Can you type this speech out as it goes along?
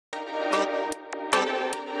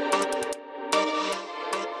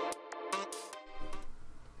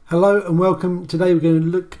Hello and welcome. Today we're going to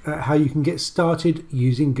look at how you can get started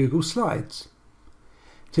using Google Slides.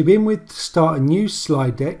 To begin with, to start a new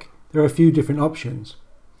slide deck, there are a few different options.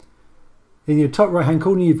 In your top right hand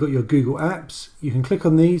corner you've got your Google Apps. You can click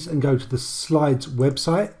on these and go to the Slides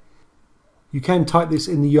website. You can type this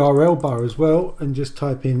in the URL bar as well and just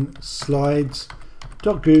type in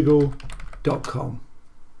slides.google.com.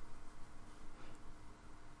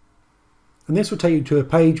 And this will take you to a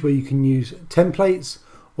page where you can use templates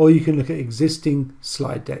or you can look at existing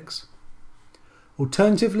slide decks.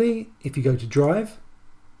 Alternatively, if you go to Drive,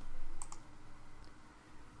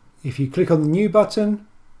 if you click on the New button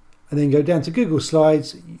and then go down to Google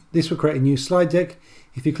Slides, this will create a new slide deck.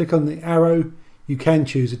 If you click on the arrow, you can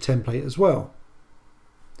choose a template as well.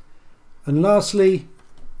 And lastly,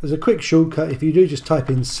 as a quick shortcut, if you do just type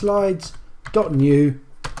in slides.new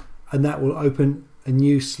and that will open a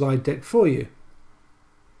new slide deck for you.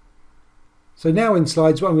 So now in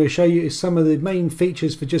Slides, what I'm going to show you is some of the main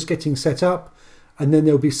features for just getting set up, and then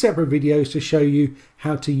there'll be separate videos to show you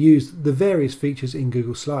how to use the various features in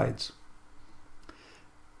Google Slides.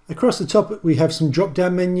 Across the top we have some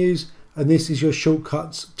drop-down menus, and this is your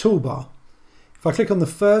shortcuts toolbar. If I click on the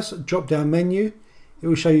first drop-down menu, it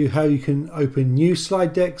will show you how you can open new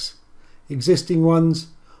slide decks, existing ones,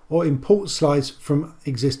 or import slides from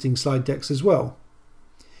existing slide decks as well.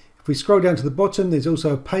 If we scroll down to the bottom, there's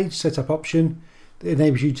also a page setup option that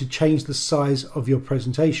enables you to change the size of your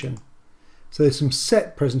presentation. So there's some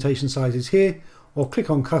set presentation sizes here, or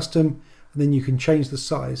click on custom and then you can change the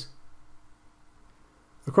size.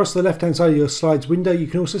 Across the left hand side of your slides window you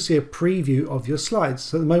can also see a preview of your slides.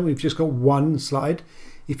 So at the moment we've just got one slide.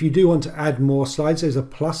 If you do want to add more slides, there's a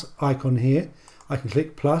plus icon here. I can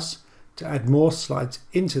click plus to add more slides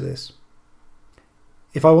into this.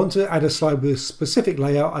 If I want to add a slide with a specific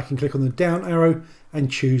layout, I can click on the down arrow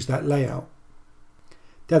and choose that layout.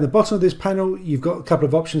 Down the bottom of this panel, you've got a couple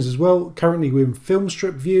of options as well. Currently we're in film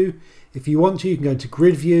strip view. If you want to, you can go to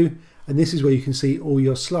grid view, and this is where you can see all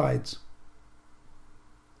your slides.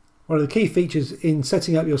 One of the key features in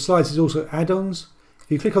setting up your slides is also add-ons.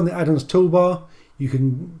 If you click on the add-ons toolbar, you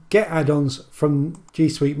can get add-ons from G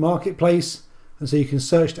Suite Marketplace, and so you can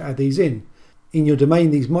search to add these in. In your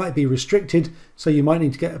domain, these might be restricted, so you might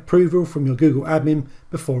need to get approval from your Google admin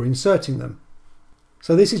before inserting them.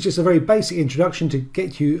 So this is just a very basic introduction to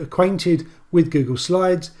get you acquainted with Google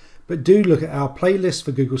Slides, but do look at our playlist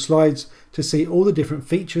for Google Slides to see all the different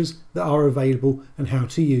features that are available and how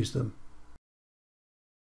to use them.